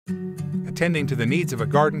tending to the needs of a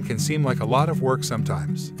garden can seem like a lot of work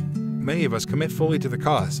sometimes. Many of us commit fully to the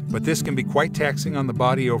cause, but this can be quite taxing on the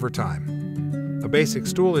body over time. A basic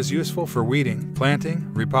stool is useful for weeding,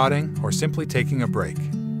 planting, repotting, or simply taking a break.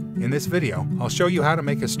 In this video, I'll show you how to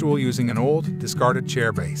make a stool using an old, discarded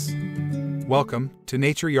chair base. Welcome to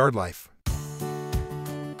Nature Yard Life.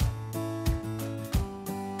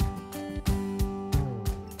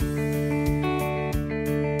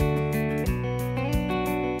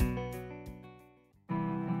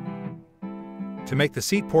 To make the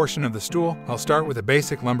seat portion of the stool, I'll start with a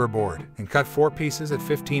basic lumber board and cut 4 pieces at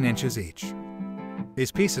 15 inches each.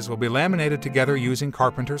 These pieces will be laminated together using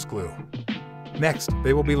carpenter's glue. Next,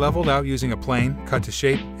 they will be leveled out using a plane, cut to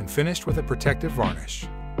shape, and finished with a protective varnish.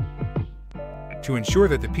 To ensure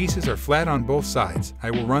that the pieces are flat on both sides,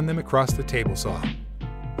 I will run them across the table saw.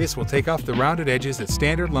 This will take off the rounded edges that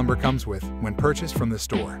standard lumber comes with when purchased from the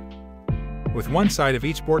store. With one side of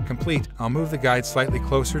each board complete, I'll move the guide slightly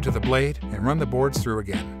closer to the blade and run the boards through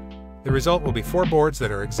again. The result will be 4 boards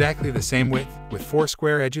that are exactly the same width, with 4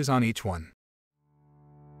 square edges on each one.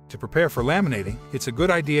 To prepare for laminating, it's a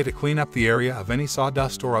good idea to clean up the area of any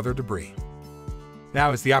sawdust or other debris.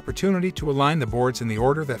 Now is the opportunity to align the boards in the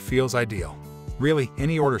order that feels ideal. Really,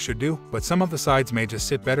 any order should do, but some of the sides may just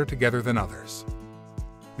sit better together than others.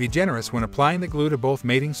 Be generous when applying the glue to both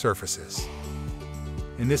mating surfaces.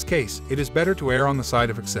 In this case, it is better to err on the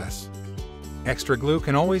side of excess. Extra glue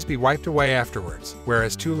can always be wiped away afterwards,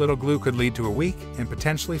 whereas too little glue could lead to a weak and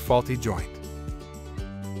potentially faulty joint.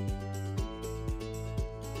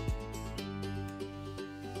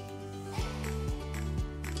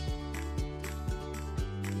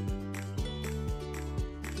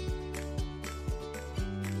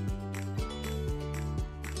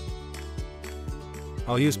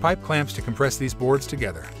 I'll use pipe clamps to compress these boards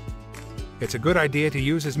together. It's a good idea to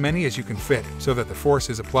use as many as you can fit so that the force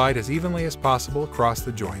is applied as evenly as possible across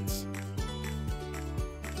the joints.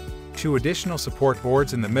 2 additional support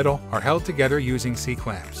boards in the middle are held together using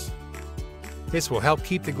C-clamps. This will help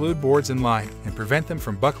keep the glued boards in line and prevent them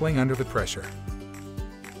from buckling under the pressure.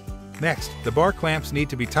 Next, the bar clamps need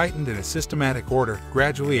to be tightened in a systematic order,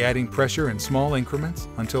 gradually adding pressure in small increments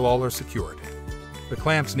until all are secured. The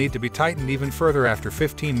clamps need to be tightened even further after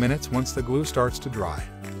 15 minutes once the glue starts to dry.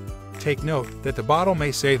 Take note that the bottle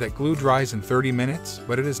may say that glue dries in 30 minutes,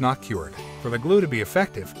 but it is not cured. For the glue to be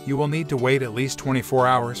effective, you will need to wait at least 24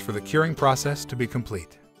 hours for the curing process to be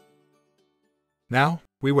complete. Now,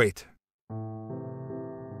 we wait.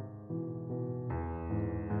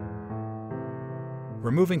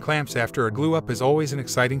 Removing clamps after a glue up is always an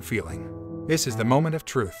exciting feeling. This is the moment of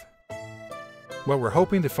truth. What we're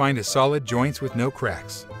hoping to find is solid joints with no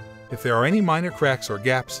cracks. If there are any minor cracks or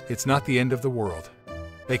gaps, it's not the end of the world.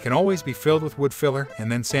 They can always be filled with wood filler and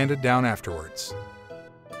then sanded down afterwards.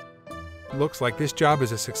 Looks like this job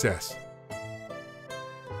is a success.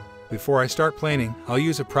 Before I start planing, I'll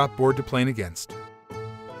use a prop board to plane against.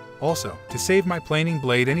 Also, to save my planing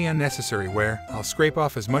blade any unnecessary wear, I'll scrape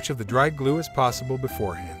off as much of the dried glue as possible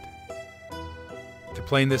beforehand. To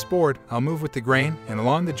plane this board, I'll move with the grain and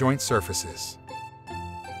along the joint surfaces.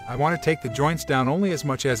 I want to take the joints down only as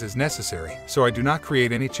much as is necessary, so I do not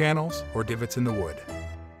create any channels or divots in the wood.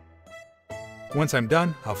 Once I'm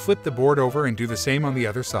done, I'll flip the board over and do the same on the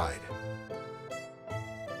other side.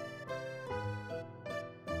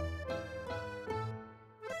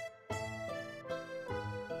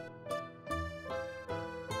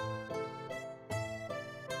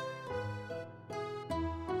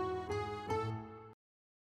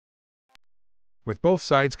 With both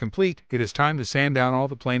sides complete, it is time to sand down all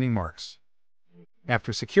the planing marks.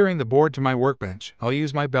 After securing the board to my workbench, I'll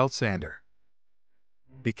use my belt sander.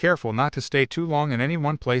 Be careful not to stay too long in any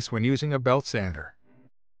one place when using a belt sander.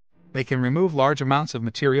 They can remove large amounts of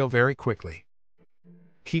material very quickly.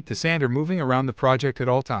 Keep the sander moving around the project at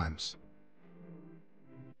all times.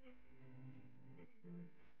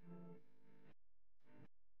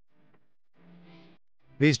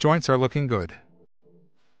 These joints are looking good.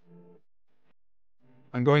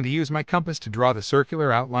 I'm going to use my compass to draw the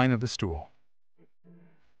circular outline of the stool.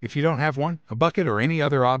 If you don't have one, a bucket or any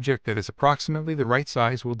other object that is approximately the right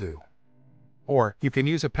size will do. Or, you can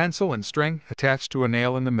use a pencil and string attached to a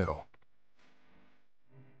nail in the middle.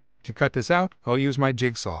 To cut this out, I'll use my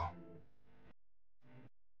jigsaw.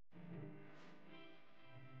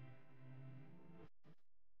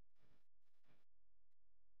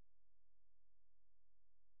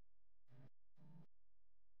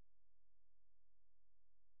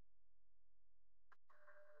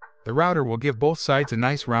 The router will give both sides a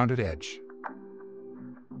nice rounded edge.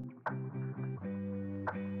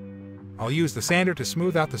 I'll use the sander to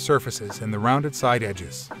smooth out the surfaces and the rounded side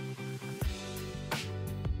edges.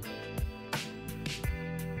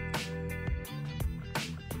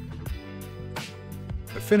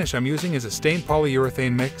 finish I'm using is a stained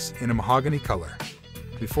polyurethane mix in a mahogany color.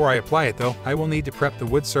 Before I apply it though, I will need to prep the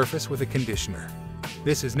wood surface with a conditioner.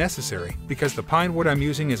 This is necessary because the pine wood I'm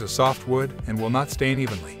using is a soft wood and will not stain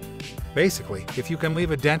evenly. Basically, if you can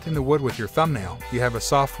leave a dent in the wood with your thumbnail, you have a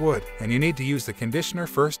soft wood, and you need to use the conditioner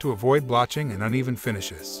first to avoid blotching and uneven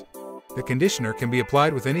finishes. The conditioner can be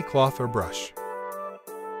applied with any cloth or brush.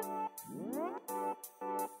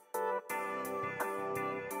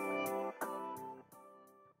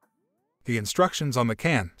 The instructions on the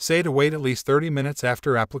can say to wait at least 30 minutes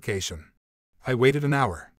after application. I waited an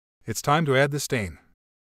hour. It's time to add the stain.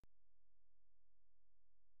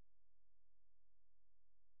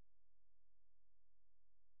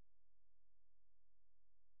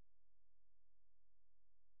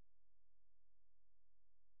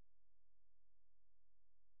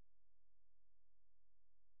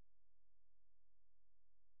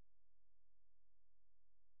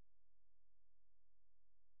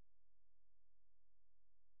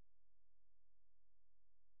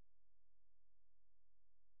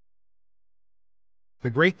 The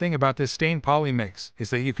great thing about this stain poly mix is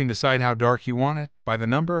that you can decide how dark you want it by the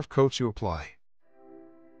number of coats you apply.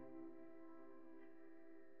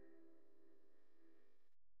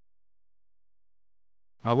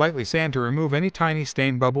 I'll lightly sand to remove any tiny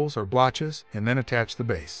stain bubbles or blotches and then attach the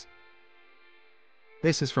base.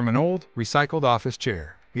 This is from an old, recycled office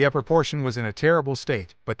chair. The upper portion was in a terrible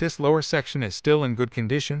state, but this lower section is still in good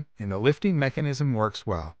condition and the lifting mechanism works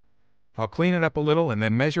well. I'll clean it up a little and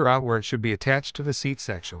then measure out where it should be attached to the seat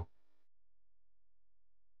section.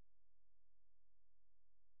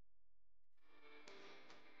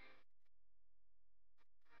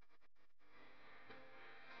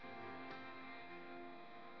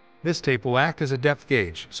 This tape will act as a depth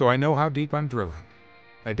gauge, so I know how deep I'm drilling.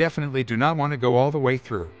 I definitely do not want to go all the way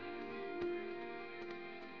through.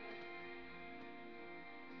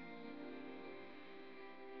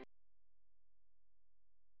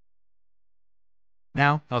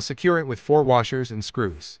 Now, I'll secure it with 4 washers and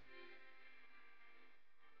screws.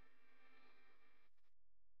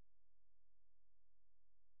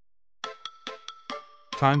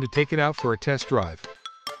 Time to take it out for a test drive.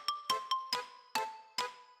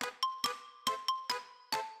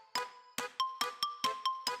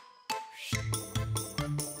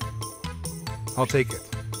 I'll take it.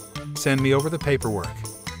 Send me over the paperwork.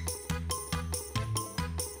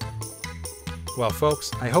 Well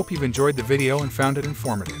folks, I hope you've enjoyed the video and found it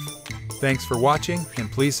informative. Thanks for watching, and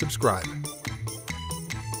please subscribe.